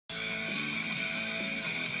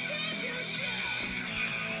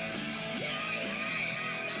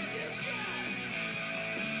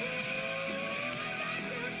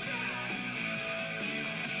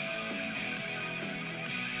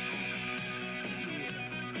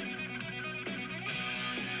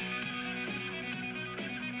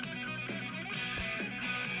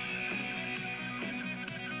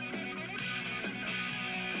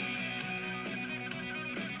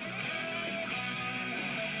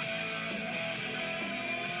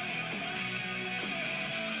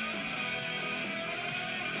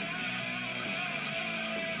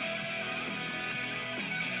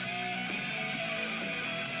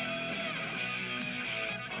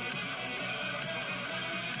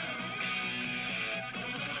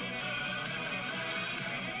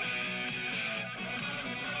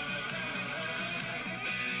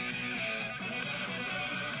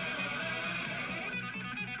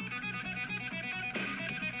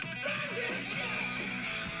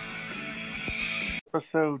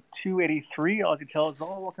episode 283. All you tell us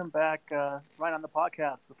all. Welcome back, right on the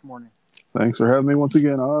podcast this morning. Thanks for having me once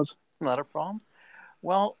again, Oz. Not a problem.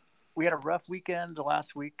 Well, we had a rough weekend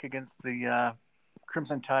last week against the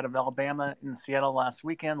Crimson Tide of Alabama in Seattle last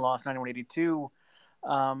weekend. Lost 91-82.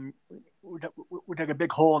 We took a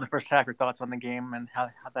big hole in the first half. Your thoughts on the game and how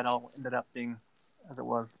that all ended up being as it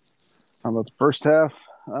was? How about the first half?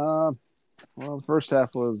 Well, the first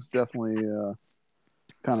half was definitely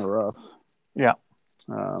kind of rough. Yeah.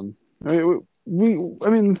 The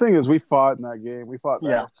thing is, we fought in that game. We fought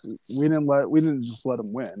back. Yeah. We didn't just let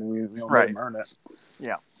them win. We let them earn it.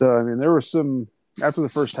 Yeah. So there were some after the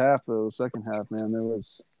first half, though. The second half, man, there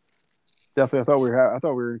was definitely. I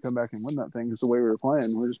thought we were going to come back and win that thing because the way we were playing,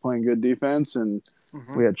 we were just playing good defense, and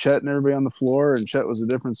we had Chet and everybody on the floor, and Chet was a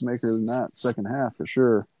difference maker in that second half for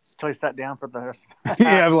sure. Until he sat down for the rest.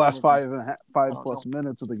 Yeah, the last five plus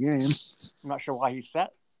minutes of the game. I'm not sure why he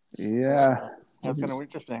sat. Yeah, that's kind of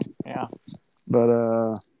interesting. Yeah, but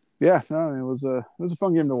it was a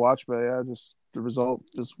fun game to watch. But yeah, just the result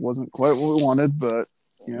just wasn't quite what we wanted. But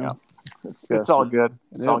it's all good.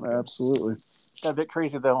 It's all good. Absolutely. Got a bit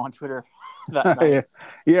crazy though on Twitter that night.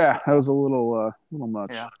 Yeah, that was a little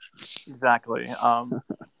much. Yeah, exactly.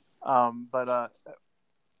 But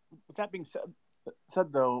with that being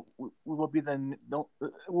said though, we'll be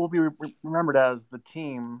remembered as the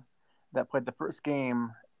team that played the first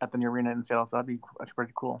game at the new arena in Seattle. So that's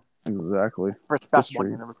pretty cool. Exactly. First basketball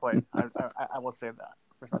game ever played. I will say that.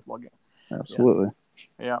 First basketball game. Absolutely.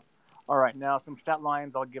 Yeah. All right. Now some stat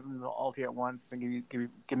lines. I'll give them all to you at once and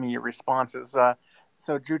give me your responses.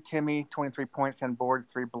 So Drew Timme, 23 points, 10 boards,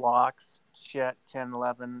 3 blocks. Chet, 10,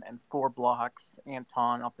 11, and 4 blocks.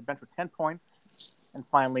 Anton off the bench with 10 points. And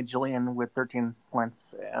finally, Julian with 13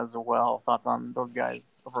 points as well. Thoughts on those guys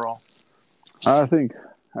overall? I think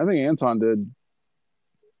Anton did.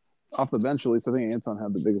 Off the bench, at least, I think Anton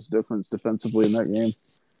had the biggest difference defensively in that game.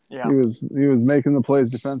 Yeah, he was making the plays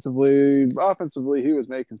defensively. Offensively, he was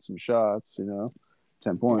making some shots.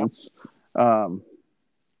 10 points. Yep.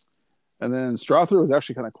 And then Strother was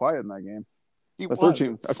actually kind of quiet in that game. He was.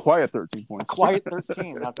 A quiet 13 points. A quiet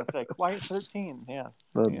 13. I was gonna say quiet 13. Yes.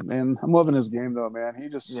 But man, I'm loving his game though, man. He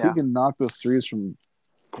can knock those threes from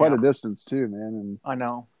quite a distance too, man. And I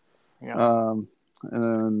know. Yeah. And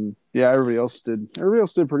then everybody else did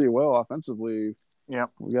pretty well offensively. Yeah.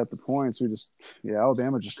 We got the points.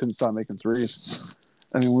 Alabama just couldn't stop making threes.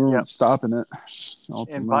 I mean, we weren't stopping it all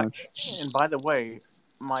too much. And by the way,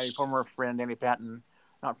 my former friend Andy Patton,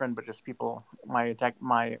 not friend but just people, my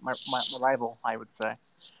rival, I would say,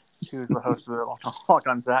 who's the host of the Lock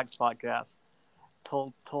on Zags podcast,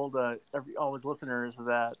 told all his listeners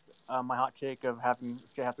that my hot take of having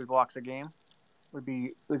to have 3 blocks a game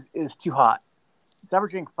is too hot. It's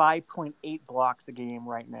averaging 5.8 blocks a game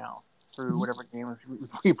right now through whatever games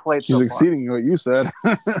we played. She's exceeding what you said.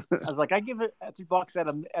 I was like, I give it 3 blocks at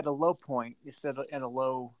a low point instead of at a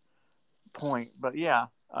low point. But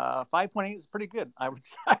 5.8 is pretty good. I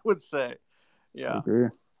would say. Yeah.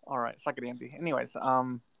 Okay. All right, suck it, Andy. Anyways,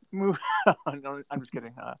 move on. No, I'm just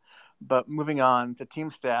kidding. But moving on to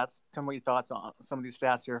team stats. Tell me what your thoughts on some of these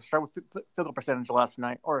stats here. Start with field goal percentage last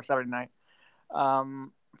night or Saturday night.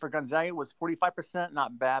 For Gonzaga, it was 45%,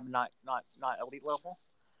 not bad, not elite level.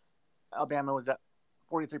 Alabama was at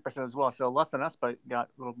 43% as well, so less than us, but got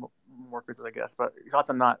a little more quickly, I guess. But your thoughts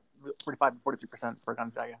on not 45 to 43% for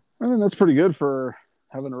Gonzaga? I mean, that's pretty good for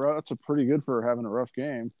having a rough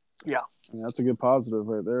game. Yeah, I mean, that's a good positive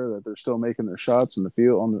right there that they're still making their shots in the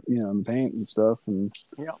field on the in the paint and stuff and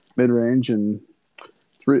mid range and.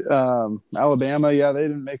 Alabama, they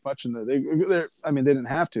didn't make much in they didn't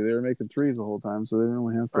have to. They were making threes the whole time, so they didn't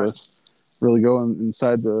really have to really go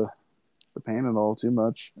inside the paint at all too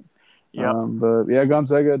much. Yeah. But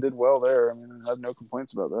Gonzaga did well there. I mean, I have no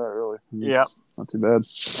complaints about that really. Not too bad.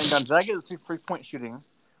 And Gonzaga's 3-point shooting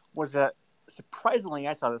was at surprisingly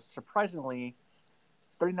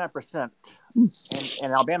 39%,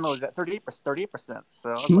 and Alabama was at 38%. So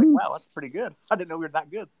I was like, wow, that's pretty good. I didn't know we were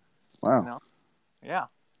that good. Wow. Yeah.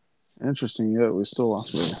 Interesting. Yeah, we still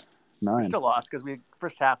lost by 9. We still lost because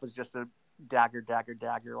first half was just a dagger.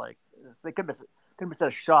 Like they couldn't miss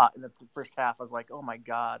a shot in the first half. I was like, oh my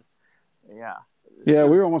god. Yeah. Yeah,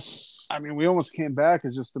 we almost came back.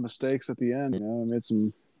 It's just the mistakes at the end. We made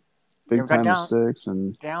some big time mistakes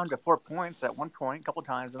and down to 4 points at one point, a couple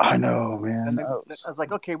times. I know, man. I was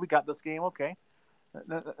like, okay, we got this game. Okay.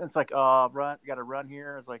 It's like, run. You got to run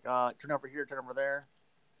here. It's like, turn over here, turn over there.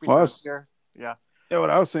 Yeah. Yeah, what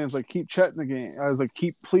I was saying is like keep Chet in the game. I was like,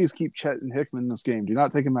 please keep Chet and Hickman in this game. Do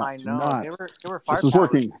not take him out. I know they were firepower. This is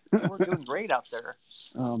working. They were doing great out there.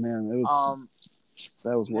 Oh man,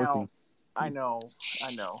 that was working. I know.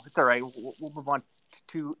 It's all right. We'll move on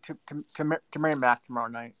to Mary Mac tomorrow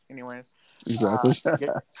night. Anyways, Exactly.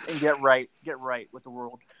 get right with the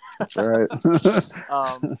world. That's right.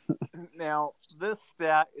 Now this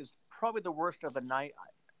stat is probably the worst of the night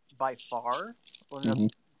by far. Well, Mhm.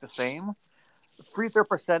 the same free throw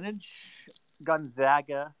percentage.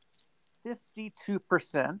 Gonzaga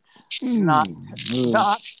 52%. Not Mm.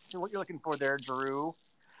 not what you're looking for there, Drew.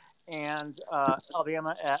 And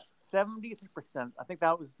Alabama at 73%. I think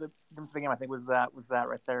that was the difference of the game. I think was that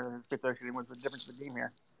right there. Free throw shooting was the difference of the game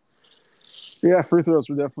here. Yeah, free throws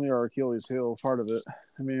were definitely our Achilles heel part of it.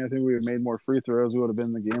 I mean, I think we had made more free throws, we would have been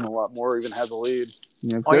in the game a lot more, even had the lead.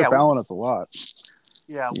 You know, because they're fouling us a lot.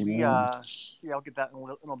 I'll get that in a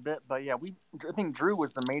little bit. But yeah, I think Drew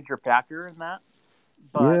was the major factor in that.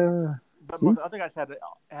 But Yeah. most other guys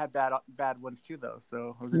had bad ones too, though.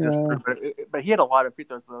 So it was just Yeah. but he had a lot of free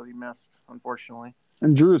throws though he missed, unfortunately.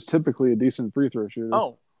 And Drew is typically a decent free throw shooter.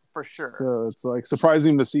 Oh, for sure. So it's like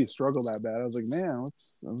surprising to see struggle that bad. I was like, man,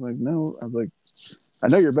 no. I was like, I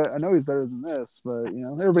know you're better. I know he's better than this, but you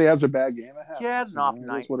know, everybody has their bad game. It happens. He had an off night.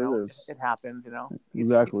 That's what it is. It happens. You know.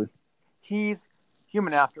 Exactly. He's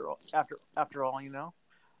human after all. You know.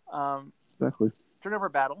 Exactly. Turnover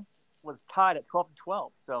battle was tied at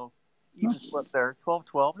 12-12. So even split there,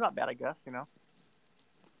 12-12. Not bad, I guess. You know.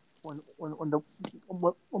 When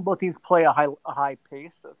both teams play a high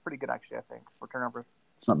pace, that's pretty good actually. I think for turnovers.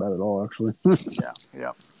 It's not bad at all, actually.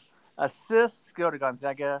 Yeah. Assists go to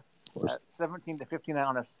Gonzaga at 17-15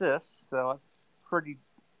 on assists, so that's pretty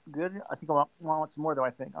good. I think I want some more though.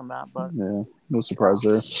 I think on that, but yeah, no surprise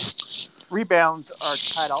there. Rebounds are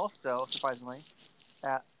tied also, surprisingly,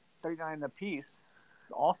 at 39 apiece.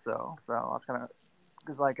 Also, so that's kind of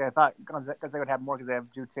because like I thought Gonzaga would have more because they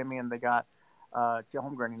have Drew Timmy and they got Joe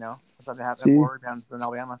Holmgren. You know, I thought they have more rebounds than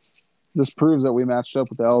Alabama. This proves that we matched up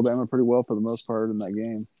with Alabama pretty well for the most part in that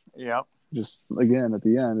game. Yep. Just again at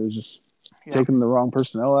the end, it was just taking the wrong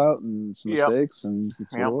personnel out and some mistakes, and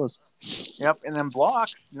that's what it was. Yep. And then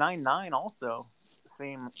blocks 9-9 also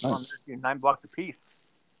same on 9 blocks apiece.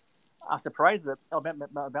 I'm surprised that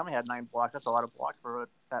Alabama had 9 blocks. That's a lot of blocks for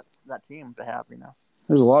that team to have. You know,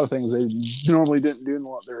 there's a lot of things they normally didn't do in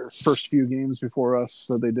their first few games before us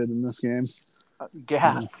that they did in this game.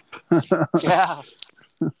 Gasp!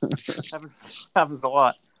 Happens a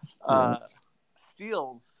lot.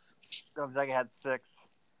 Steals. Gonzaga had 6.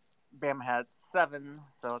 Bama had 7,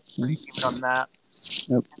 so it's pretty even on that. Yep.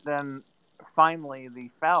 And then finally, the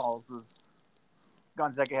fouls was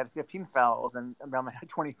Gonzaga had 15 fouls and Bama had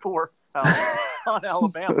 24 fouls on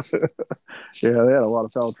Alabama. Yeah, they had a lot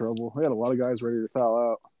of foul trouble. They had a lot of guys ready to foul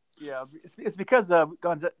out. Yeah, it's because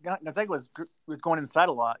Gonzaga was going inside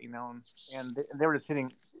a lot, you know, and they were just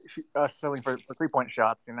hitting us selling for 3-point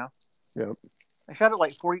shots, you know. Yep. They shot it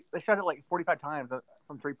like 40. They shot it like 45 times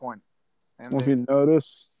from 3-point. And if you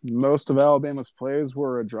notice, most of Alabama's plays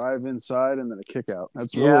were a drive inside and then a kick out.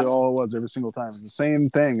 That's really all it was every single time. It's the same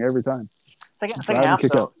thing every time. Second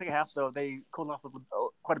half, though, they cooled off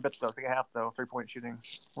quite a bit, though. Second half, though, 3-point shooting,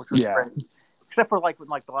 which was great. Except for when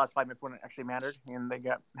the last 5 minutes when it actually mattered and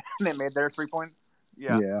they made their 3 points.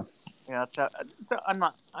 Yeah.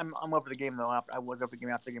 I'm over the game though. I was over the game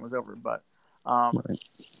after the game was over. But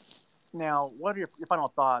now, what are your final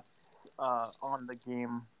thoughts on the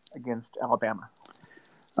game against Alabama?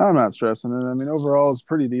 I'm not stressing it. I mean, overall, it's a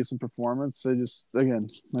pretty decent performance. They just, again,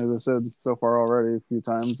 as I said so far already a few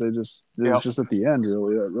times, it was just at the end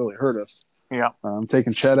really that really hurt us. Yeah.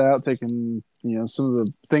 Taking Chet out, taking some of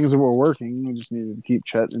the things that were working. We just needed to keep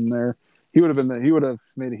Chet in there. He would have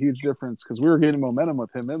made a huge difference because we were getting momentum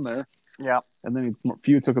with him in there. Yeah. And then a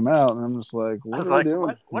few took him out, and I'm just like, what are we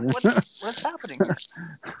doing? What's happening here?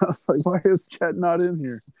 I was like, why is Chet not in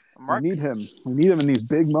here? We need him. We need him in these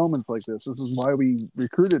big moments like this. This is why we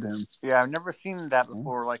recruited him. Yeah, I've never seen that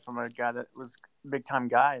before, like from a guy that was a big-time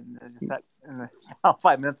guy and just sat in the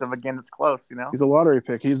 5 minutes of a game that's close, you know? He's a lottery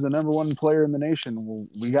pick. He's the number 1 player in the nation. Well,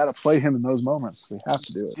 we got to play him in those moments. We have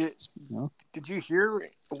to do it. Did you hear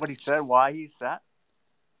what he said, why he sat?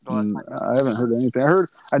 I haven't heard anything.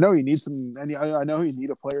 I know he needs some. I know he need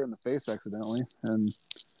a player in the face accidentally, and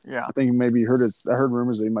I think maybe he hurt his. I heard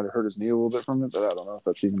rumors that he might have hurt his knee a little bit from it, but I don't know if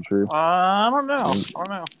that's even true. I don't know.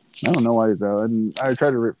 I don't know why he's out. I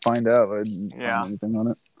tried to find out. I didn't find anything on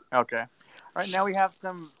it. Okay. All right. Now we have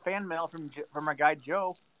some fan mail from our guy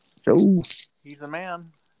Joe. Joe. He's the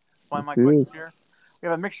man. Find my questions here. We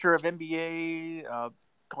have a mixture of NBA,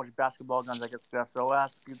 college basketball, Gonzaga stuff. So I'll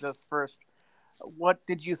ask you this first. What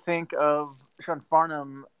did you think of Sean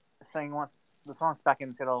Farnham saying once the song's back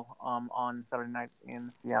in Seattle on Saturday night in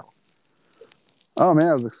Seattle? Oh man,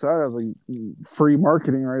 I was excited. I was like, free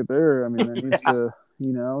marketing right there. I mean, it needs Yeah.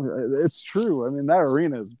 to, it's true. I mean, that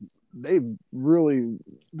arena is, they really,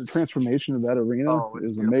 the transformation of that arena Oh,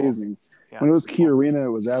 it's is beautiful. amazing. Yeah, When it it's was Key beautiful. Arena,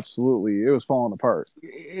 it was falling apart.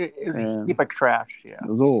 It is a And heap of trash. Yeah. it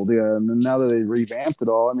was old, yeah. And then now that they revamped it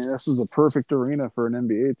all, I mean, this is a perfect arena for an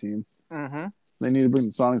NBA team. Mm-hmm. They need to bring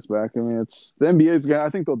the Sonics back. I mean, it's the NBA's gonna. I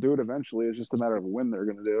think they'll do it eventually. It's just a matter of when they're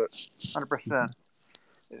gonna do it. 100%.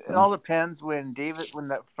 It So, all depends when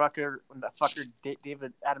that fucker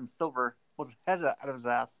David Adam Silver pulls his head out of his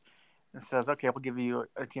ass and says, "Okay, we'll give you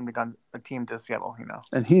a team to Seattle."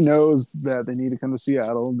 and he knows that they need to come to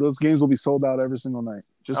Seattle. Those games will be sold out every single night,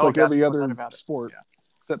 just Oh, like God, every no doubt other about it. sport, Yeah.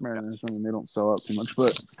 except Yeah. Mariners. I mean, they don't sell out too much,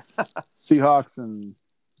 but Seahawks and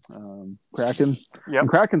Kraken. Yep. And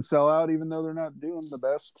Kraken sell out even though they're not doing the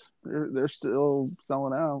best. They're still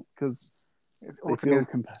selling out because they It's a new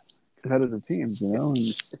feel competitive teams, And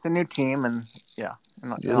it's a new team, and yeah,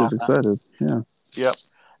 and all everybody's that. excited. Yeah. Yep.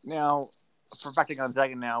 Now, for back to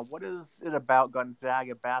Gonzaga now, what is it about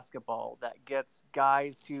Gonzaga basketball that gets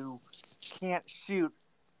guys who can't shoot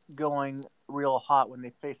going real hot when they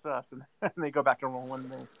face us, and, and they go back to normal when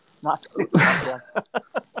they not face us?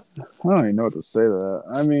 I don't even know what to say to that.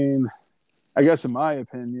 I mean, I guess in my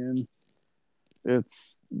opinion,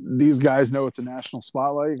 it's these guys know it's a national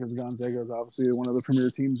spotlight because Gonzaga is obviously one of the premier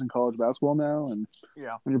teams in college basketball now. And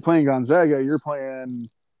Yeah. when you're playing Gonzaga, you're playing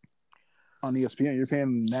on ESPN. You're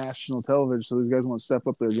paying national television, so these guys want to step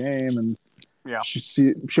up their game and Yeah.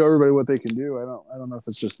 show everybody what they can do. I don't know if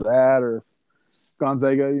it's just that or if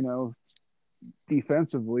Gonzaga,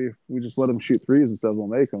 defensively, if we just let them shoot threes and stuff, we'll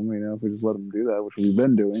make them. If we just let them do that, which we've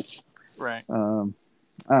been doing. Right.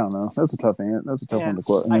 I don't know. That's a tough one to answer.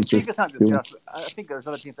 I think it's not just. I think there's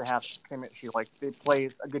other teams that have the same issue. Like they play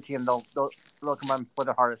a good team, they'll come out and play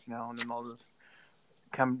the hardest, and then they'll just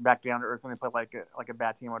come back down to earth when they play like a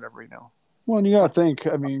bad team, whatever. Well, and you got to think.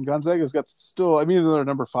 I mean, Gonzaga's got still. I mean, they're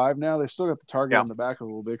number 5 now. They still got the target on the back a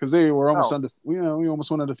little bit because they were almost we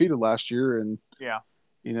almost went undefeated last year, and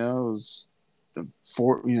it was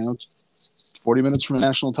 40 minutes from a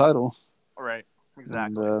national title. Right.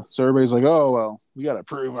 Exactly. And, so everybody's like, "Oh well, we got to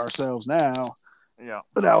prove ourselves now." Yeah.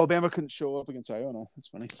 But Alabama couldn't show up against Iona. That's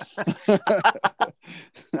funny.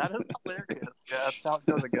 That is hilarious. Yeah, that's how it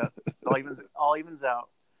goes, I guess. All evens out.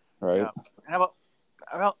 Right. Yeah. And how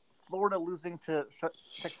about Florida losing to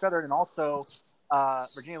Texas Southern and also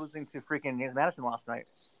Virginia losing to freaking James Madison last night?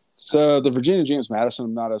 So the Virginia James Madison,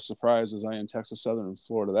 I'm not as surprised as I am Texas Southern and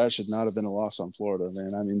Florida. That should not have been a loss on Florida,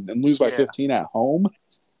 man. I mean, and lose by 15 at home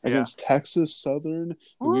against Texas Southern,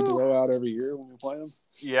 who we blow out every year when we play them.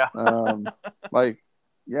 Yeah.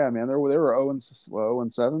 Yeah, man, they were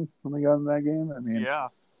 0-7 when they got in that game. I mean,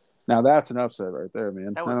 now that's an upset right there,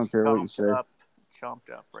 man. I don't care what you say. Chomped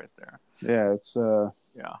up right there. Yeah, it's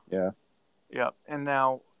Yeah. And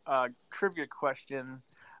now, trivia question.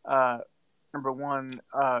 Number one,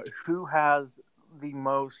 who has the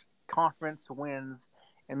most conference wins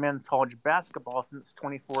in men's college basketball since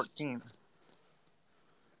 2014?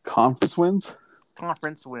 Conference wins?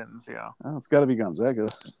 Conference wins, yeah. Oh, it's got to be Gonzaga.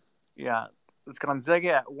 Yeah. It's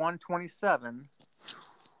Gonzaga at 127.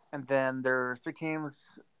 And then there are 3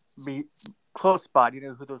 teams be close by. Do you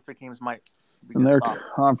know who those 3 teams might be? And their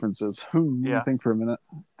conferences. Let me think for a minute.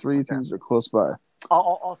 3 teams are close by.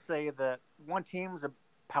 I'll say that one team's a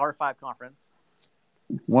Power 5 conference.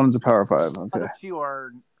 One's a Power 5. Okay. Other 2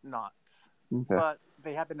 are not. Okay. But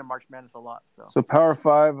they have been to March Madness a lot. So Power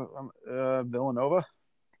 5, Villanova?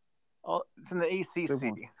 Oh, it's in the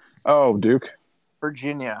ACC. Oh, Duke.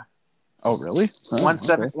 Virginia. Oh, really?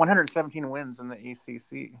 117 wins in the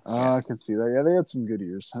ACC. I can see that. Yeah, they had some good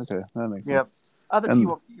years. Okay, that makes sense. Other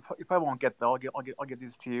two, you probably won't get though. I'll get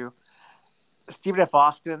these to you. Stephen F.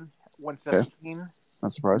 Austin, 117. Okay.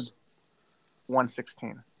 Not surprised.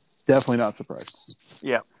 116. Definitely not surprised.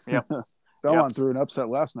 Yep. Belmont threw an upset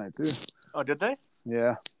last night too. Oh, did they?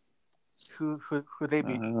 Yeah. Who they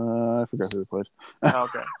beat? I forgot who they played. Oh,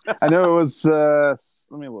 okay. I know it was.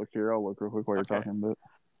 Let me look here. I'll look real quick while you're talking. But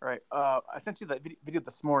right. I sent you that video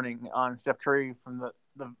this morning on Steph Curry from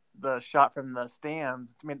the shot from the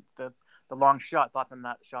stands. I mean the long shot. Thoughts on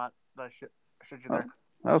that shot? That I showed you there.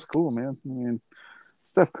 That was cool, man. I mean,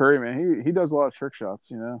 Steph Curry, man, he does a lot of trick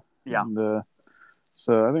shots, Yeah. And,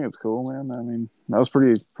 so I think it's cool, man. I mean, that was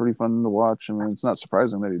pretty fun to watch. I mean, it's not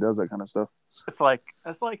surprising that he does that kind of stuff. It's like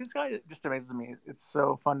this guy just amazes me. It's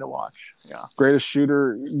so fun to watch. Yeah. Greatest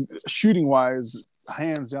shooter, shooting wise,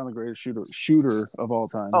 hands down the greatest shooter of all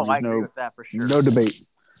time. Oh, I agree with that for sure. No debate.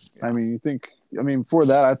 Yeah. I mean, for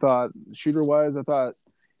that, I thought shooter wise, I thought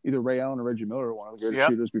either Ray Allen or Reggie Miller, one of the greatest Yep.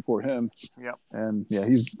 shooters before him. Yep. And yeah,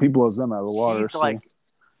 he blows them out of the water. He's like,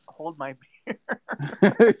 hold my beer.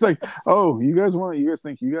 It's like, oh, you guys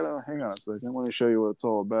think you gotta hang on a second. I want to show you what it's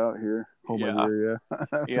all about here. Hold my beer, yeah.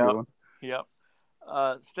 That's a good one. Yep.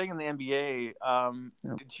 Staying in the NBA,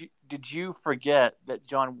 did you forget that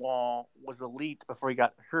John Wall was elite before he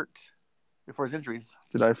got hurt, before his injuries?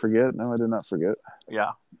 Did I forget? No, I did not forget.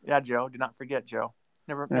 Yeah, Joe. Did not forget, Joe.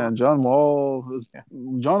 Never. John Wall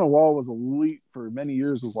was elite for many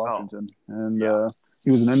years with Washington, and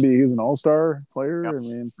he was an NBA. He was an All-Star player. Yep. I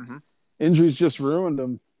mean, injuries just ruined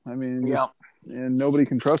him. I mean, and nobody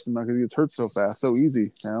can trust him now because he gets hurt so fast, so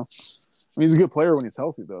easy now. I mean, he's a good player when he's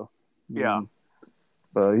healthy, though. Yeah.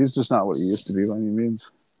 But he's just not what he used to be by any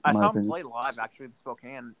means. I saw him play live, actually, in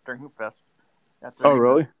Spokane during Hoop Fest. Oh,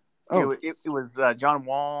 really? It was John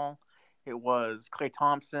Wall. It was Klay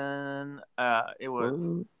Thompson. It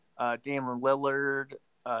was Damian Lillard,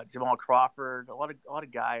 Jamal Crawford. A lot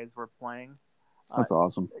of guys were playing. That's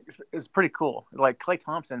awesome. It was pretty cool. Like Klay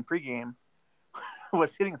Thompson pregame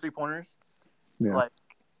was hitting 3-pointers. Yeah. Like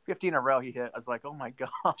 50 in a row he hit. I was like, oh my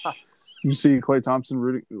god. You see Klay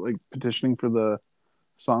Thompson petitioning for the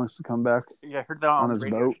Sonics to come back. Yeah, I heard that on his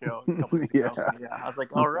radio show. Yeah. I was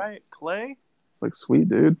like, all right, Klay. It's like, sweet,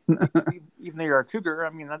 dude. Even though you're a Cougar, I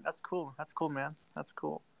mean, that's cool. That's cool, man. That's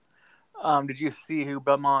cool. Did you see who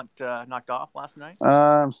Belmont knocked off last night?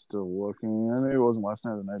 I'm still looking. Maybe it wasn't last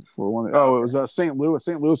night or the night before. It was St. Louis.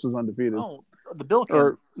 St. Louis was undefeated. Oh, the Billikens.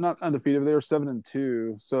 Or not undefeated, but they were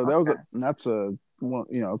 7-2. So that's a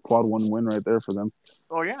quad one win right there for them.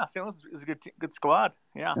 Oh yeah, St. Louis is a good squad.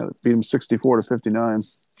 Yeah, beat them 64-59.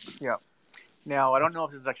 Yeah. Now I don't know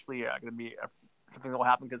if this is actually going to be something that will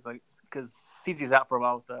happen because CJ's out for a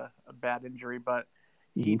while with a bad injury, but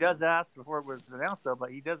he does ask before it was announced though.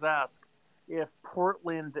 But he does ask if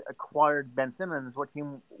Portland acquired Ben Simmons, what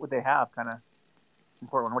team would they have? Kind of in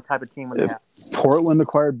Portland, what type of team would they have? Portland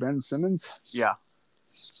acquired Ben Simmons? Yeah.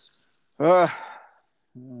 I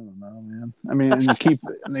don't know, man. I mean,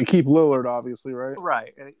 they keep Lillard, obviously, right?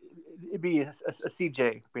 Right. It'd be a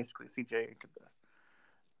CJ, basically. CJ.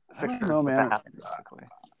 I don't know, man.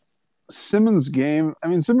 Simmons' game. I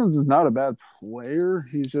mean, Simmons is not a bad player.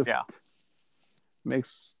 He's just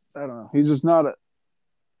makes. I don't know. He's just not a.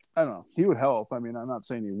 I don't know. He would help. I mean, I'm not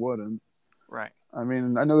saying he wouldn't. Right. I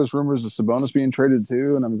mean, I know there's rumors of Sabonis being traded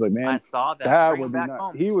too, and I was like, man, I saw that. That would be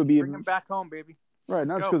not. He would be. Bring him back home, baby. Right,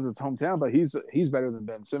 not just because it's hometown, but he's better than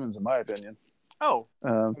Ben Simmons in my opinion. Oh,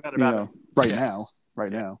 right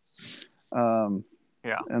now.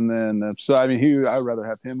 Yeah. And then so I mean, I'd rather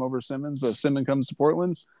have him over Simmons, but if Simmons comes to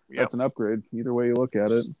Portland, that's an upgrade. Either way you look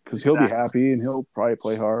at it, because he'll be happy and he'll probably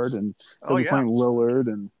play hard, and he'll be playing Lillard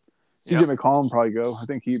and CJ McCollum probably go. I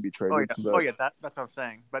think he'd be traded. That's what I'm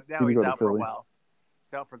saying. But now he's out for a while.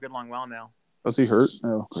 He's out for a good long while now. Was he hurt?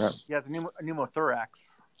 Oh crap. He has a pneumothorax.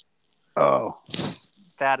 Oh,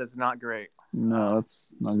 that is not great. No,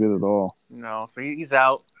 that's not good at all. No, so he's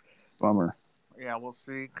out. Bummer. Yeah, we'll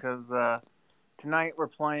see. Because tonight we're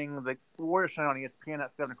playing the Warriors on ESPN at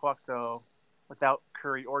 7:00 though, without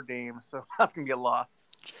Curry or Dame. So that's gonna be a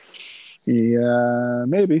loss. Yeah,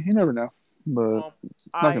 maybe. You never know. But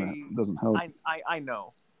doesn't help. I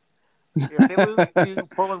know. If they lose to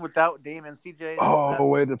Portland without Dame and CJ. Oh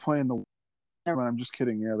wait, they're playing the. I'm just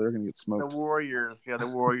kidding. Yeah, they're gonna get smoked. The Warriors. Yeah, the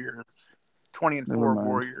Warriors. 20-4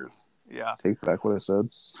 Warriors. Yeah. Take back what I said.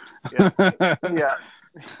 Yeah. Yeah.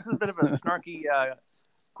 This is a bit of a snarky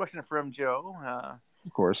question from Joe.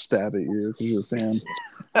 Of course, stab at you because you're a fan.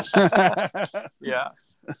 Yeah.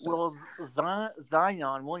 Will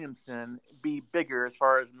Zion Williamson be bigger as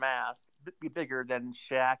far as mass? Be bigger than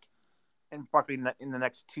Shaq and Barkley in the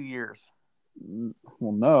next 2 years?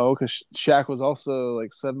 Well, no, because Shaq was also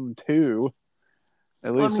like 7'2",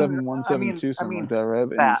 at least 7'1", 7'2", something like that,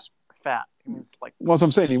 right? Fat. I mean, it's like. Well, that's what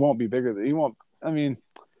I'm saying. He won't be bigger. He won't. I mean,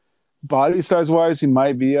 body size wise, he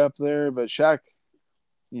might be up there, but Shaq,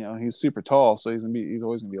 he's super tall, so he's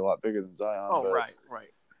always gonna be a lot bigger than Zion. Oh, but, right.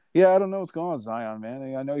 Yeah, I don't know what's going on with Zion,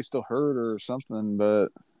 man. I know he's still hurt or something, but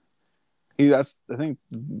I think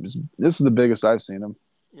this is the biggest I've seen him.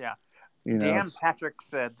 Yeah. Dan Patrick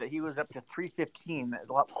said that he was up to 315.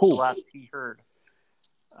 The last he heard.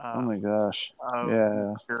 Oh my gosh.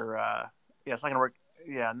 It's not gonna work.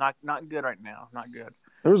 Yeah, not good right now. Not good.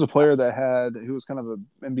 There was a player who was kind of an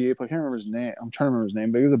NBA player. I can't remember his name. I'm trying to remember his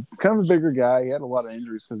name, but he was kind of a bigger guy. He had a lot of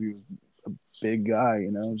injuries because he was a big guy,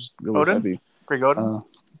 just really heavy. Greg Oden?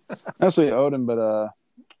 Not say Oden, but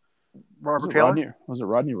Robert Taylor? Was it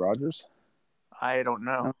Rodney Rogers? I don't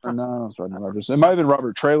know. No, it was Rodney Rogers. It might have been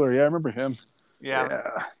Robert Traylor. Yeah, I remember him. Yeah.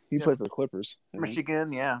 He played for the Clippers. Michigan,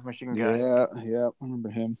 Michigan guy. Yeah, I remember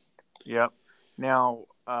him. Yep. Now,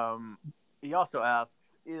 he also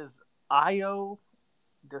asks, is Io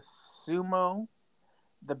DeSumo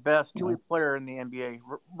the best two-way player in the NBA,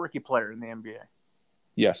 rookie player in the NBA?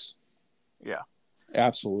 Yes. Yeah.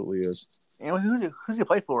 Absolutely is. And who's he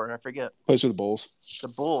play for? I forget. Plays for the Bulls. The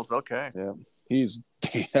Bulls, okay. Yeah.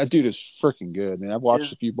 That dude is freaking good, man. I've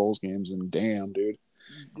watched a few Bulls games, and damn, dude.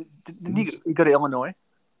 Did he go to Illinois?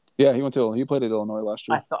 Yeah, he played at Illinois last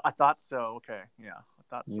year. I thought so. Okay. Yeah, I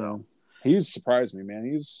thought so. He's surprised me, man.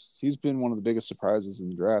 He's been one of the biggest surprises in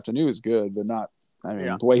the draft. I knew he was good, but not. I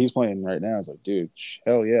mean, the way he's playing right now is like, dude,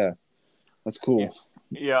 hell yeah, that's cool.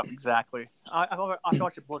 Yeah, exactly. I've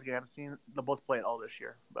watched the Bulls game. I haven't seen the Bulls play it all this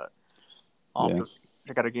year, but I'll just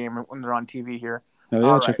check out a game when they're on TV here. Oh,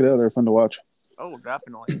 yeah, check it out. They're fun to watch. Oh,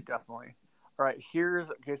 definitely. All right,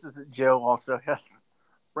 this is Joe also has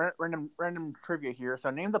random trivia here.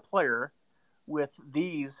 So name the player with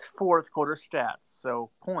these fourth quarter stats.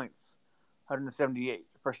 So points, 178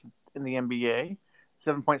 in the NBA,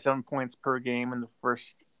 7.7 points per game in the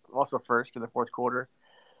first in the fourth quarter.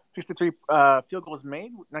 63 field goals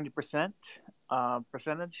made, 90%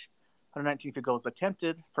 percentage. 119 field goals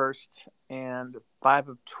attempted, first, and 5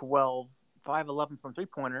 of 12, 5-11 from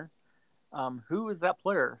three-pointer. Who is that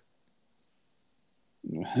player?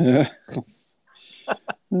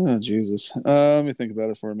 Oh, Jesus. Let me think about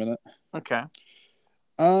it for a minute. Okay.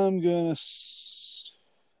 I'm going to...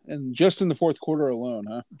 And just in the fourth quarter alone,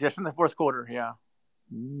 huh? Just in the fourth quarter, yeah.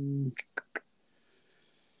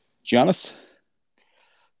 Giannis?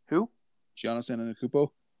 Who? Giannis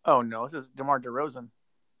Antetokounmpo? Oh, no. This is DeMar DeRozan.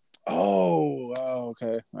 Oh,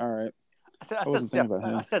 okay. All right. I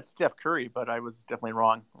said Steph Curry, but I was definitely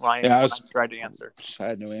wrong. I tried to answer. I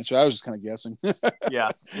had no answer. I was just kind of guessing. Yeah.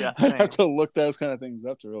 I have to look those kind of things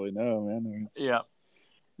up to really know, man. Yeah.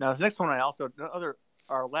 Now, this next one,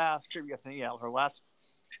 our last trivia thing, our last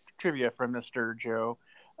trivia from Mr. Joe.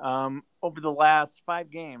 Over the last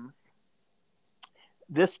 5 games,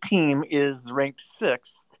 this team is ranked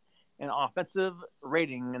 6th in offensive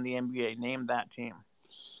rating in the NBA. Name that team.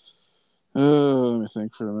 Let me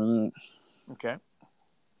think for a minute. Okay.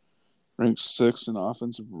 Ranked 6th in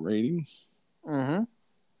offensive rating. Mm-hmm.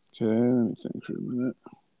 Okay, let me think for a minute.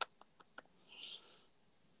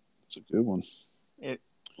 That's a good one.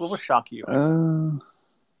 What will shock you?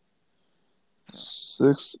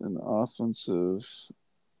 6th in offensive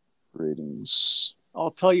ratings.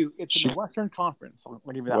 I'll tell you, it's in the Western Conference. I'll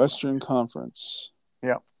give you that Western Conference.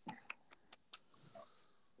 Yeah.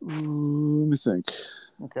 Let me think.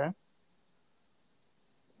 Okay.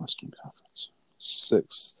 Western Conference.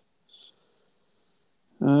 6th.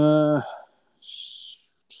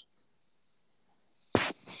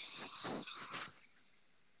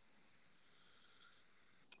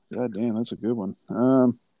 God damn, that's a good one.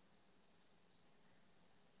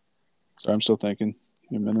 Sorry, I'm still thinking.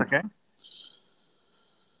 Give me a minute. Okay.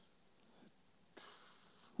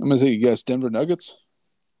 I'm going to take a guess. Denver Nuggets?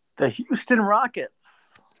 The Houston Rockets.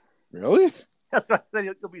 Really? That's what I said.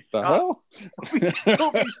 You'll be shocked. The hell?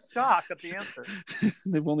 You'll be shocked at the answer.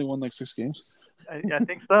 They've only won like 6 games. I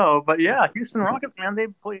think so. But yeah, Houston Rockets, man, they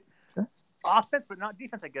play offense, but not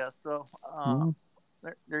defense, I guess. So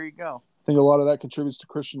there you go. I think a lot of that contributes to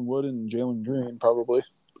Christian Wood and Jalen Green, probably.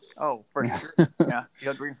 Oh, for sure. Yeah,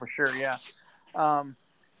 Jalen Green for sure, yeah.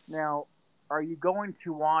 Now, are you going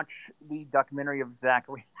to watch the documentary of Zach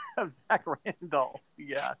Randolph?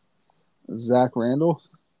 Yeah. Zach Randall?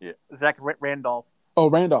 Yeah, Zach Randolph. Oh,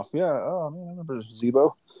 Randolph, yeah. Oh, man, I remember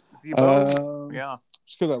Zebo. Yeah.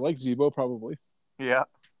 Just because I like Zebo, probably. Yeah.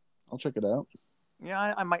 I'll check it out. Yeah,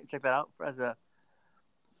 I might check that out as a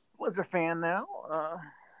Blizzard fan now. What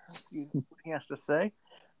he has to say.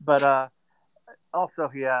 But also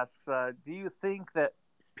he asks, do you think that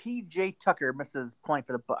PJ Tucker misses playing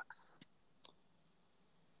for the Bucks?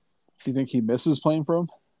 Do you think he misses playing for him?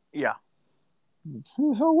 Yeah.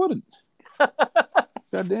 Who the hell wouldn't?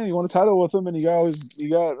 God damn, you won a title with him, and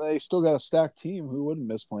they still got a stacked team. Who wouldn't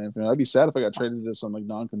miss playing for him? I'd be sad if I got traded to some like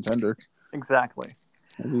non-contender. Exactly.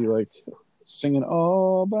 I'd be like singing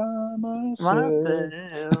all by myself.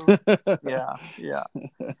 Yeah.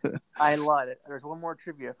 I love it. There's one more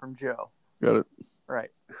trivia from Joe. Got it. All right.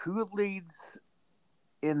 Who leads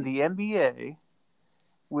in the NBA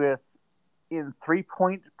in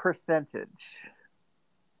 3-point percentage?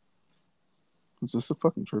 Is this a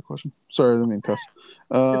fucking trick question? Sorry, I didn't mean cuss.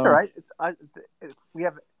 It's all right. We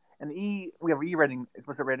have an E. We have an E rating.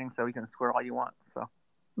 What's a rating? So we can score all you want. So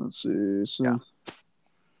let's see. So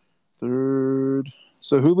third.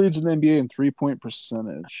 So who leads in the NBA in 3-point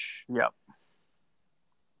percentage? Yep.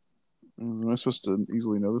 Am I supposed to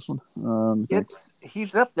easily know this one?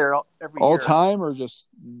 He's up there every all year. time or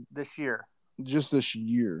just this year? Just this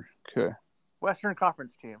year. Okay. Western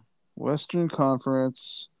Conference team. Western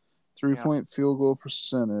Conference 3-point field goal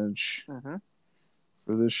percentage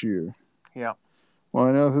for this year. Yeah. Well,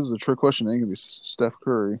 I know this is a trick question. It ain't gonna be Steph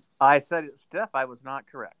Curry. I said it, Steph. I was not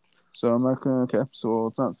correct. So I'm not gonna. Okay, so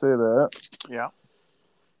let's not say that. Yeah.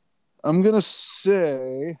 I'm gonna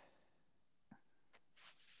say.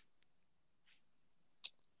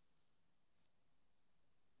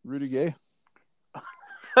 Rudy Gay.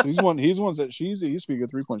 He's one that he used to be a good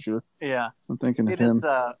 3-point shooter. Yeah. I'm thinking of It him. is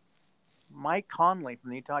Mike Conley from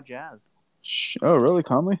the Utah Jazz. Oh, really,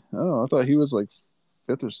 Conley? Oh, I thought he was like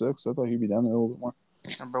 5th or 6th. I thought he'd be down there a little bit more.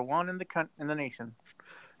 Number 1 in the nation.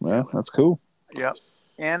 Yeah, that's cool. Yep.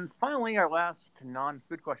 And finally, our last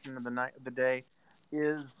non-food question of the day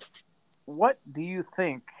is: what do you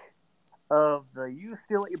think of the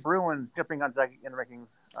UCLA Bruins jumping Gonzaga in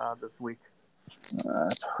rankings this week?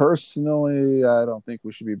 Personally, I don't think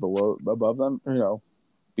we should be above them.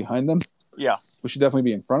 Behind them. Yeah, we should definitely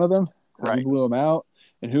be in front of them. Right. We blew them out.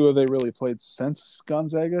 And who have they really played since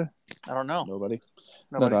Gonzaga? I don't know. Nobody.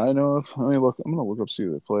 Not that I know of. I'm gonna look up see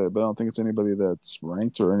who they play, but I don't think it's anybody that's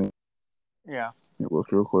ranked or any. Yeah.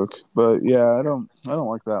 Look real quick, but yeah, I don't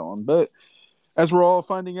like that one. But as we're all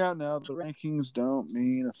finding out now, the rankings don't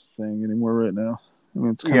mean a thing anymore right now. I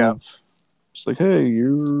mean, it's kind of just like, hey,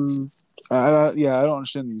 I don't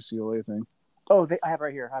understand the UCLA thing. Oh, I have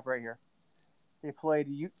right here. They played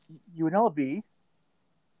UNLV,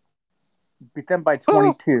 beat them by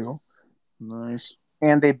 22. Oh! Nice.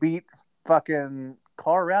 And they beat fucking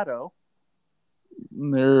Colorado.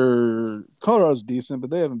 Colorado's decent,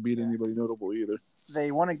 but they haven't beat anybody notable either.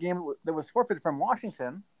 They won a game that was forfeited from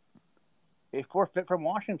Washington. Because from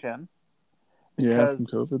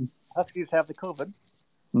COVID. Huskies have the COVID.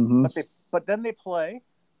 Mm-hmm. But then they play,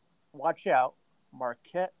 watch out,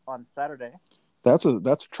 Marquette on Saturday. That's a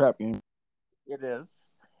trap game. It is.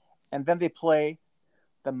 And then they play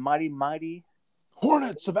the mighty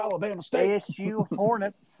Hornets of Alabama State. ASU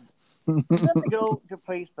Hornets. Then they go to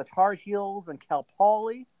face the Tar Heels and Cal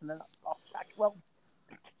Poly, and then Pac-12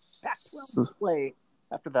 play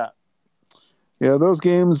after that. Yeah, those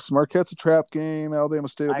games, Marquette's a trap game. Alabama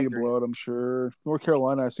State will be a blowout, I'm sure. North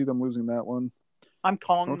Carolina, I see them losing that one. I'm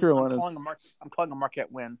calling a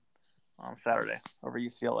Marquette win on Saturday over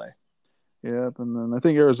UCLA. Yep, and then I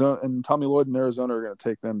think Arizona and Tommy Lloyd and Arizona are going to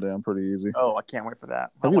take them down pretty easy. Oh, I can't wait for that.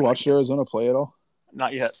 Have you watched Arizona play at all?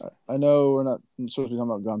 Not yet. I know we're not supposed to be talking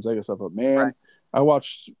about Gonzaga stuff, but man, right. I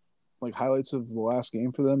watched highlights of the last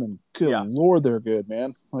game for them, and good Lord, they're good,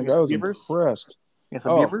 man. I was impressed. It's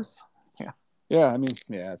the Beavers. Yeah, I mean, it's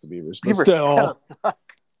the Beavers, but still,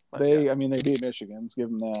 they beat Michigan. Let's give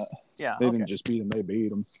them that. Yeah, they didn't just beat them; they beat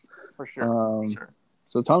them for sure.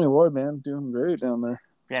 So Tommy Lloyd, man, doing great down there.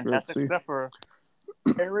 Fantastic stuff for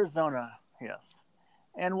Arizona. Yes,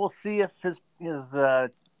 and we'll see if his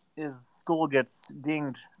school gets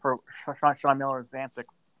dinged for Sean Miller's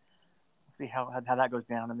antics. We'll see how that goes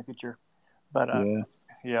down in the future. But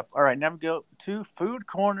yep. All right, now we go to Food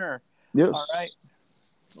Corner. Yes. All right.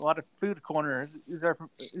 A lot of food corners. This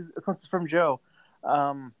one's from Joe.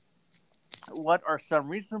 What are some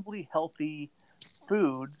reasonably healthy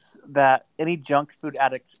foods that any junk food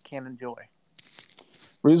addict can enjoy?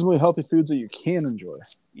 Reasonably healthy foods that you can enjoy.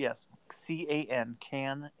 Yes. CAN,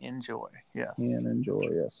 can enjoy. Yes. Can enjoy,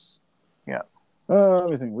 yes. Yeah.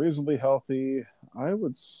 Everything reasonably healthy, I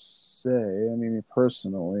would say,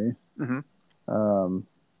 personally. Mm-hmm.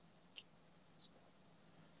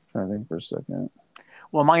 Trying to think for a second.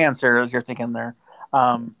 Well, my answer, as you're thinking there,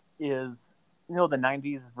 is, the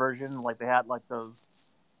 90s version, they had those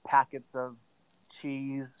packets of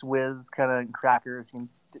cheese whiz kind of crackers you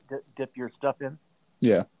can dip your stuff in.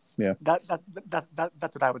 Yeah. That's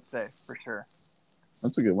what I would say for sure.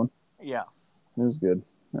 That's a good one. Yeah. It was good.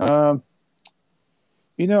 I'm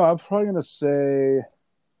probably gonna say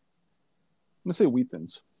Wheat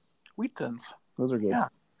Thins. Wheat Thins. Those are good. Yeah.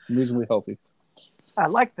 Reasonably healthy. I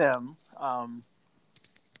like them,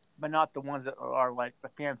 but not the ones that are the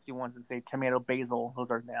fancy ones that say tomato basil.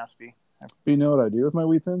 Those are nasty. But you know what I do with my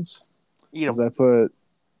Wheat Thins? Eat them. I put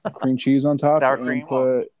cream cheese on top Sour and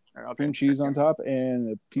cream? cream cheese on top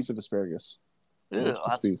and a piece of asparagus. Ew,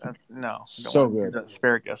 no. So good.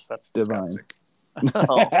 Asparagus. That's divine. No.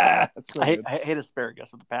 That's so I hate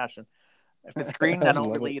asparagus with a passion. If it's green, I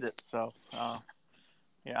don't really eat it. So,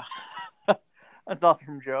 yeah. That's awesome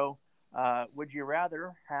from Joe. Would you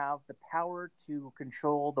rather have the power to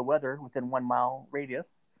control the weather within 1 mile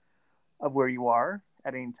radius of where you are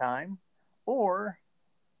at any time, or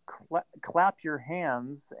clap your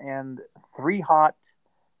hands, and 3 hot,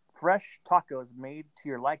 fresh tacos made to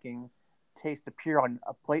your liking taste appear on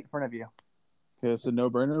a plate in front of you. Okay, it's a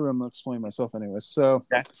no-brainer. I'm gonna explain myself anyway. So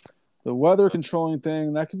Okay. the weather controlling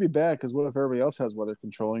thing that could be bad because what if everybody else has weather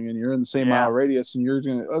controlling and you're in the same Yeah. mile radius and you're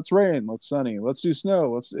gonna let's rain, let's sunny, let's do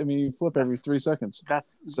snow, you flip every 3 seconds.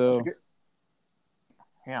 So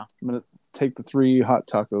yeah, I'm gonna take the 3 hot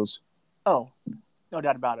tacos. Oh, no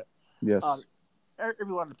doubt about it. Yes.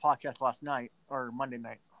 Everyone on the podcast last night or Monday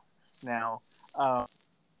night now,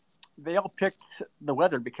 they all picked the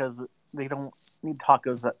weather because they don't need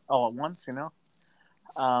tacos all at once, you know.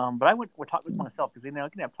 But I went with tacos myself because you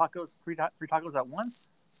can have tacos, three tacos at once.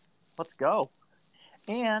 Let's go.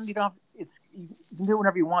 And you can do it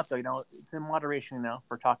whenever you want though. It's in moderation.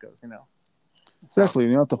 For tacos. So, exactly.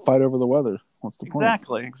 You don't have to fight over the weather. What's the point?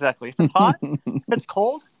 Exactly. If it's hot, if it's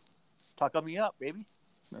cold, taco me up, baby.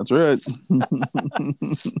 That's right.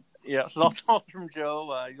 Yeah. So that's all from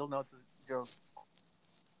Joe. You'll know it's Joe.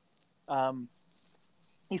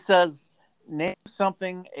 He says, name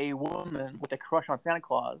something a woman with a crush on Santa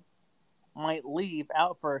Claus might leave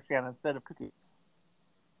out for Santa instead of cookies.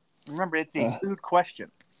 Remember, it's a food question.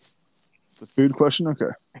 The food question?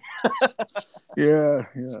 Okay. yeah,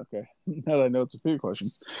 okay. Now that I know it's a food question.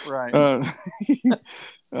 Right.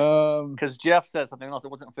 Because Jeff said something else that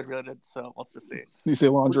wasn't food related, so let's just see. You say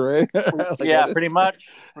lingerie? Yeah, pretty much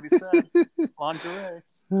what he said. Lingerie.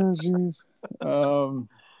 Oh, jeez.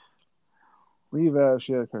 Leave out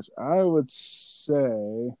shit question. I would say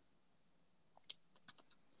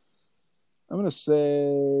I'm gonna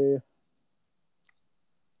say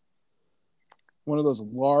one of those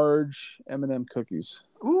large M&M cookies.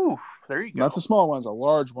 Ooh, there you go. Not the small ones, a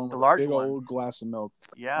large one with a big ones. old glass of milk.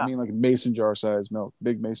 Yeah. I mean like mason jar size milk,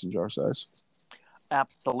 big mason jar size.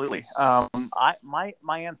 Absolutely. My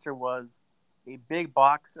answer was a big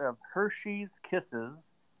box of Hershey's Kisses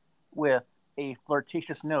with a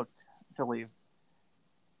flirtatious note to leave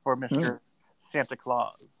for Mr. Santa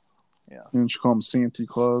Claus. Yeah. And you call him Santa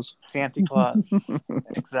Claus. Santa Claus.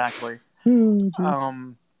 Exactly.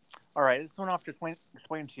 All right, this one I'll have to explain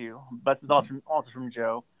to you, but this is also from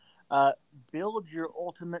Joe. Build your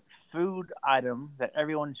ultimate food item that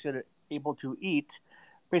everyone should be able to eat.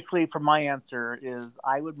 Basically, for my answer is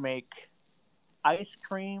I would make ice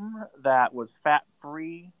cream that was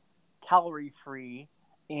fat-free, calorie-free,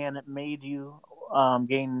 and it made you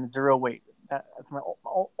gain 0 weight. That's my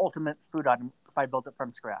ultimate food item if I built it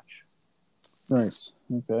from scratch. Nice.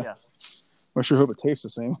 Okay. Yes. I sure hope it tastes the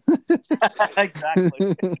same.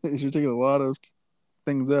 Exactly. You're taking a lot of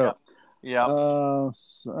things out. Yeah. All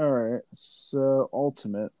right. So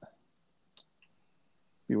ultimate.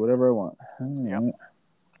 Be whatever I want. All right.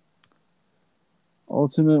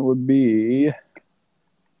 Ultimate would be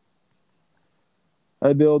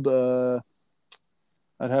I'd have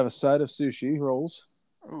a side of sushi rolls.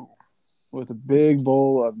 Ooh. With a big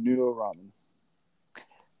bowl of noodle ramen.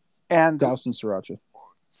 And doused in sriracha.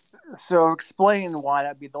 So explain why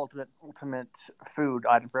that'd be the ultimate food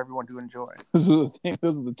item for everyone to enjoy. Those are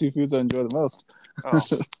the 2 foods I enjoy the most. Oh,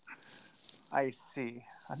 I see.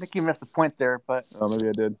 I think you missed the point there, but maybe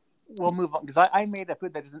I did. We'll move on because I made a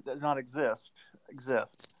food that does not exist. So.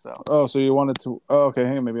 So you wanted to? Oh, okay.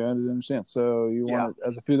 Hey, maybe I didn't understand. So you want it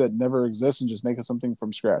as a food that never exists and just make it something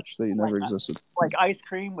from scratch that you never existed. Like ice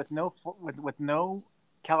cream with no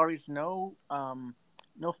calories, no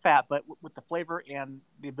fat, but with the flavor and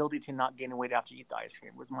the ability to not gain weight after you eat the ice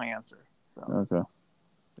cream was my answer. So okay,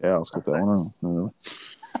 yeah, I'll skip that one.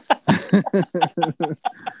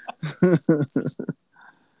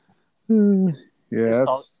 Yeah,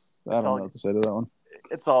 I don't know what to say to that one.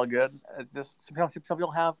 It's all good. It's just some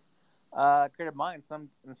people have creative minds, some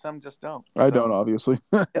just don't. I don't, obviously.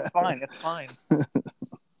 It's fine.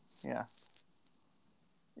 Yeah.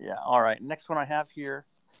 All right. Next one I have here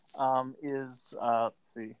is let's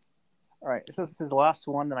see. All right. This is the last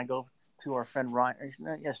one. Then I go to our friend Ryan.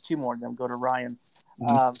 Yes, 2 more. Then go to Ryan.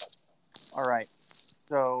 Mm-hmm. All right.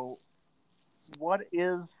 So, what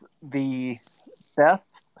is the best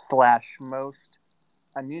 / most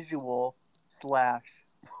unusual /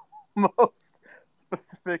 most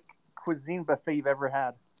specific cuisine buffet you've ever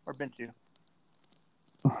had or been to?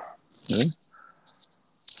 Okay.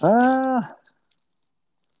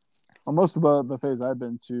 Well, most of the buffets I've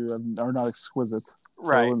been to are not exquisite.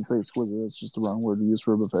 Right. So I wouldn't say exquisite. It's just the wrong word to use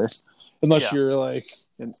for a buffet. Unless you're like,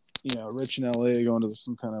 rich in LA going to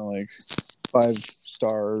some kind of like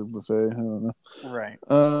 5-star buffet. I don't know. Right.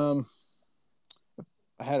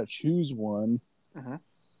 I had to choose one. Mm-hmm.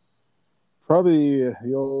 Probably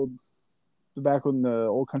back when the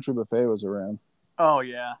Old Country Buffet was around. Oh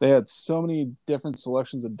yeah. They had so many different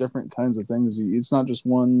selections of different kinds of things. It's not just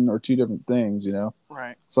one or two different things, you know.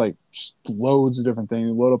 Right. It's like just loads of different things.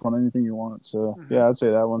 You load up on anything you want. So Mm-hmm. yeah, I'd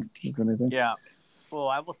say that one. If anything. Yeah. Well,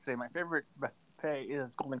 I will say my favorite buffet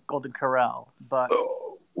is Golden Corral, but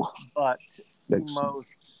Oh, but the thanks.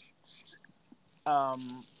 most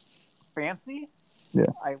um, fancy Yeah.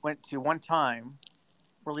 I went to one time,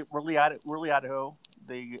 Worley, Idaho,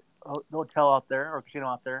 the hotel out there or casino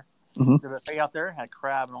out there. Mm-hmm. The buffet out there had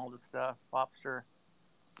crab and all this stuff, lobster.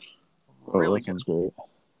 Oh, Really that good. sounds great.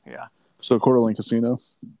 Yeah. So Coeur d'Alene Casino.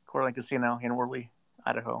 Coeur d'Alene Casino in Worley,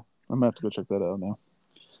 Idaho. I'm gonna have to go check that out now.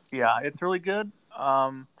 Yeah, it's really good.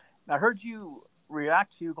 I heard you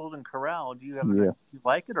react to Golden Corral. Do you have Yeah. you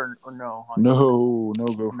like it or no? No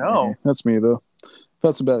go for No. me. That's me though. I've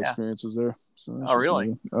had some bad Yeah. experiences there. So that's Oh, just really?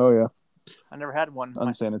 me. Oh yeah. I never had one.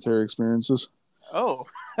 Unsanitary experiences. Oh,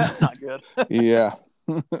 that's not good. Yeah.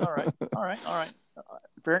 All right.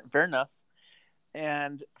 Fair enough.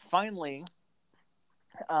 And finally,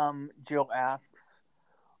 Jill asks,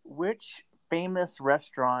 which famous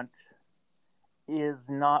restaurant is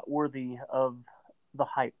not worthy of the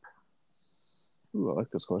hype? Ooh, I like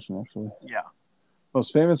this question actually. Yeah.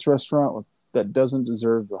 Most famous restaurant that doesn't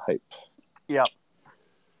deserve the hype. Yep.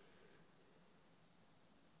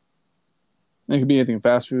 It could be anything,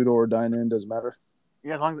 fast food or dine in, doesn't matter.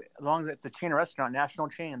 Yeah, as long as it's a chain restaurant, national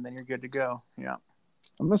chain, then you're good to go. Yeah.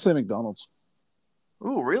 I'm gonna say McDonald's.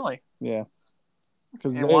 Ooh, really? Yeah,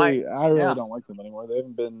 because And why? I really Yeah. don't like them anymore. They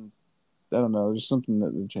haven't been. I don't know. There's something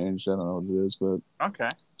that they've changed. I don't know what it is, but Okay.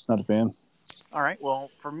 just not a fan. All right. Well,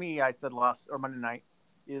 for me, I said Monday night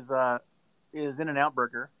is In-N-Out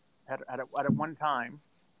Burger. At one time,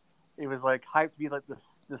 it was like hyped to be like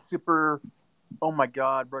the super, oh my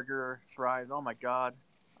god, burger fries. Oh my god.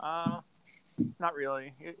 Not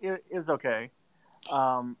really. It was okay.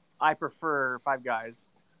 I prefer Five Guys.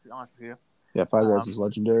 To be honest with you. Yeah, Five Guys is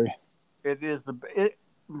legendary. It is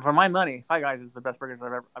for my money. Five Guys is the best burgers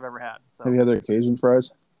I've ever had. So. Have you had their Cajun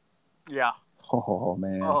fries? Yeah. Oh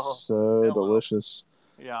man, so hello. delicious.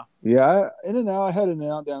 Yeah. Yeah, In-N-Out. I had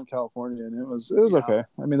In-N-Out down in California, and it was okay.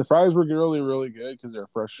 I mean, the fries were really good because they're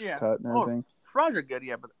fresh cut and everything. Fries are good,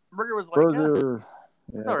 yeah, but the burger was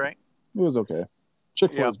it's all right. It was okay.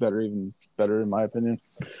 Chick-fil-A is even better in my opinion.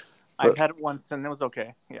 I've had it once and it was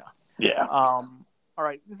okay. Yeah. Yeah. All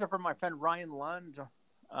right. These are from my friend Ryan Lund.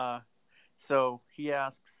 So he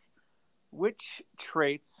asks, which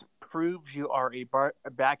traits proves you are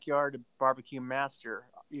a backyard barbecue master?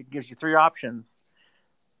 It gives you three options: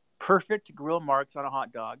 perfect grill marks on a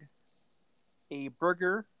hot dog, a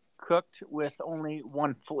burger cooked with only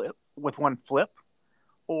one flip,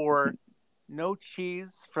 or no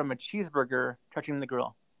cheese from a cheeseburger touching the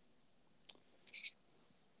grill.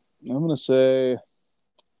 I'm gonna say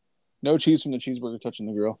no cheese from the cheeseburger touching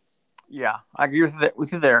the grill. Yeah, I agree with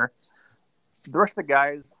you there. The rest of the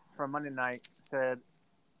guys from Monday night said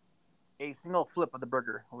a single flip of the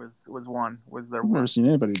burger was their. I've never seen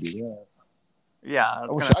anybody do that. Yeah, I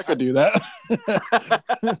wish I could do that.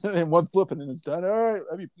 And one flip and then it's done. All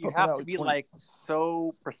right, you have to be 20. Like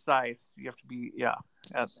so precise. You have to be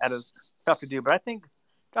that is tough to do. But I think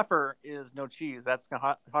tougher is no cheese. That's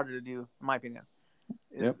harder to do, in my opinion.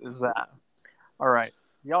 Is that all right?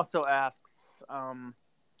 He also asks,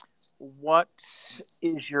 what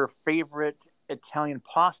is your favorite Italian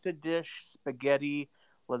pasta dish? Spaghetti,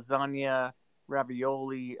 lasagna,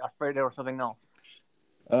 ravioli, Alfredo, or something else?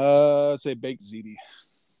 I'd say baked ziti.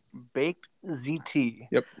 Baked ziti.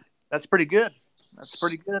 Yep. That's pretty good.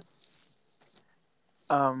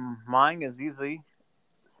 Mine is easy.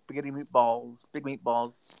 Spaghetti meatballs, big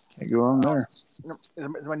meatballs. Can't go wrong there. Is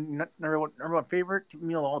my number one favorite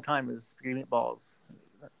meal of all time is spaghetti meatballs.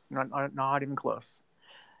 Not even close.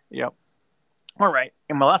 Yep. All right.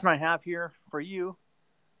 And my last one I have here for you,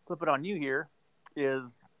 flip it on you here,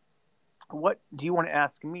 is what do you want to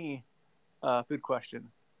ask me a food question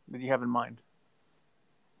that you have in mind?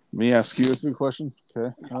 Me ask you a food question?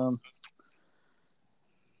 Okay. I'm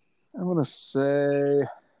going to say,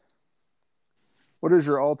 what is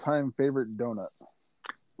your all-time favorite donut?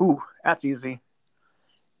 Ooh, that's easy.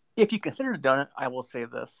 If you consider a donut, I will say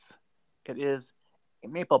this. It is a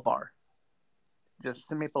maple bar.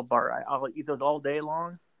 Just a maple bar. I'll eat those all day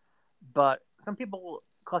long. But some people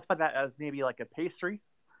classify that as maybe like a pastry.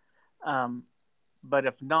 But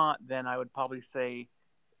if not, then I would probably say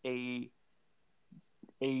a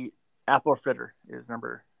apple fritter is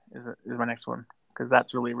my next one, because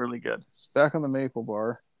that's really good. Back on the maple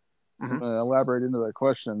bar. So I'm going to elaborate into that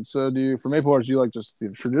question. So for maple bars, do you like just the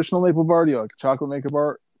traditional maple bar? Do you like chocolate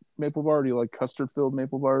maple bar? Do you like custard filled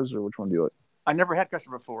maple bars, or which one do you like? I never had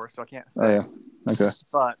custard before, so I can't say. Oh, yeah. Okay.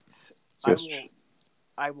 But Yes.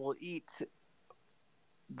 I will eat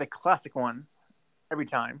the classic one every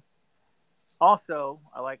time. Also,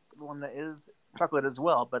 I like the one that is chocolate as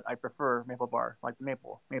well, but I prefer maple bar, like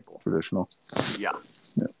maple. Traditional. Yeah.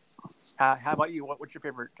 Yeah. How about you? What's your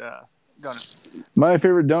favorite donut? My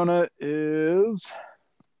favorite donut is,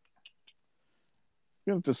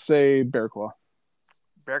 you have to say Bear Claw.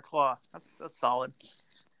 Bear Claw. That's solid.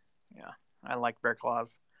 Yeah, I like Bear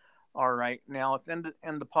Claws. All right, now let's end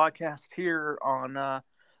the podcast here on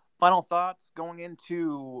final thoughts going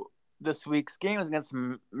into this week's games against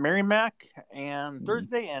Merrimack and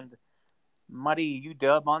Thursday, and Muddy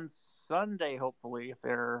UW on Sunday. Hopefully, if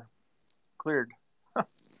they're cleared.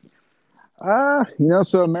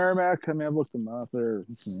 So Merrimack, I mean, I've looked them up.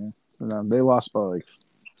 They lost by like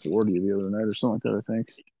 40 the other night or something like that, I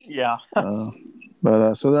think. Yeah.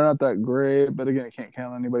 But so they're not that great. But again, I can't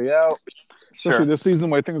count anybody out. Especially Sure. this season,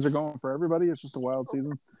 the way things are going for everybody. It's just a wild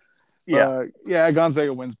season. Yeah.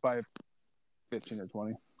 Gonzaga wins by 15 or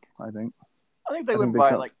 20, I think. I think they win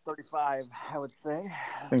by like 35, I would say.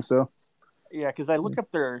 I think so. Yeah, because I looked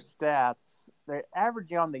up their stats. They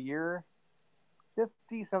average on the year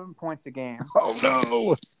 57 points a game. Oh,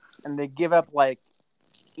 no. And they give up like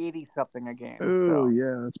 80-something a game. Oh,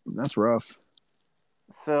 yeah. That's rough.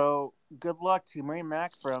 So good luck to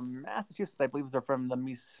Merrimack from Massachusetts. I believe they're from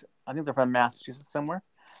I think they're from Massachusetts somewhere.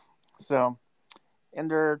 So,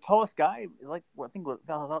 and their tallest guy is like, I think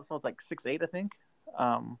it's like 6'8", I think.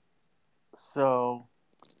 So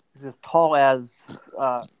he's as tall as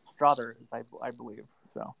Strother is, I believe.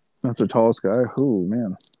 So that's their tallest guy. Oh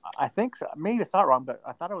man, I think so. Maybe I saw it wrong, but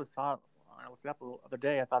I thought it was I looked it up the other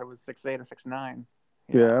day. I thought it was 6'8" or 6'9".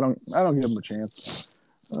 Yeah, I don't give them a chance.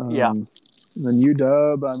 Yeah. Then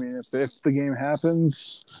UW. I mean, if the game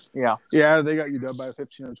happens, they got UW by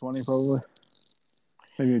 15 or 20 probably.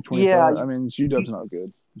 Maybe 25. Yeah, I mean, UW's not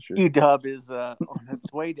good. Sure. UW is on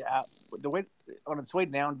its way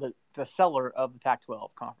down the cellar of the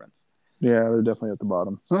Pac-12 conference. Yeah, they're definitely at the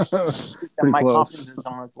bottom. My confidence is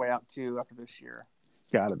on its way out too after this year.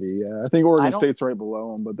 Got to be. Yeah, I think Oregon State's right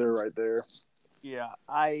below them, but they're right there. Yeah,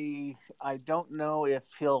 I don't know if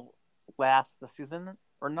he'll last the season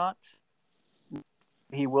or not.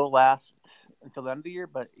 He will last until the end of the year,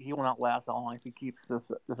 but he will not last long if he keeps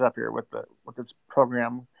this up here with this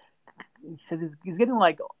program, because he's getting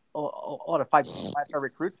like a lot of five-star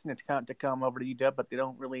recruits to come over to UW, but they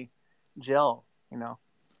don't really gel,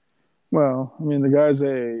 Well, I mean, the guys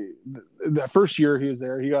that first year he was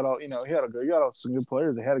there, he got some good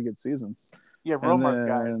players. They had a good season. Yeah, Romar's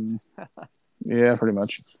guys. Yeah, pretty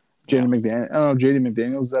much. JD McDaniel. I don't know, JD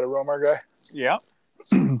McDaniels, is that a Romar guy? Yeah.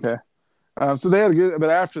 Okay. So they had a good, but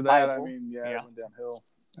after that, it went downhill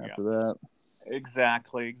after that.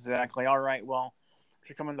 Exactly. All right. Well,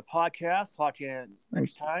 for coming to the podcast, talk to you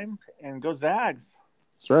next time, and go Zags.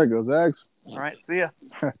 That's right. Go Zags. All right. See ya.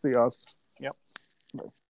 See you, Oz. Yep. Bye.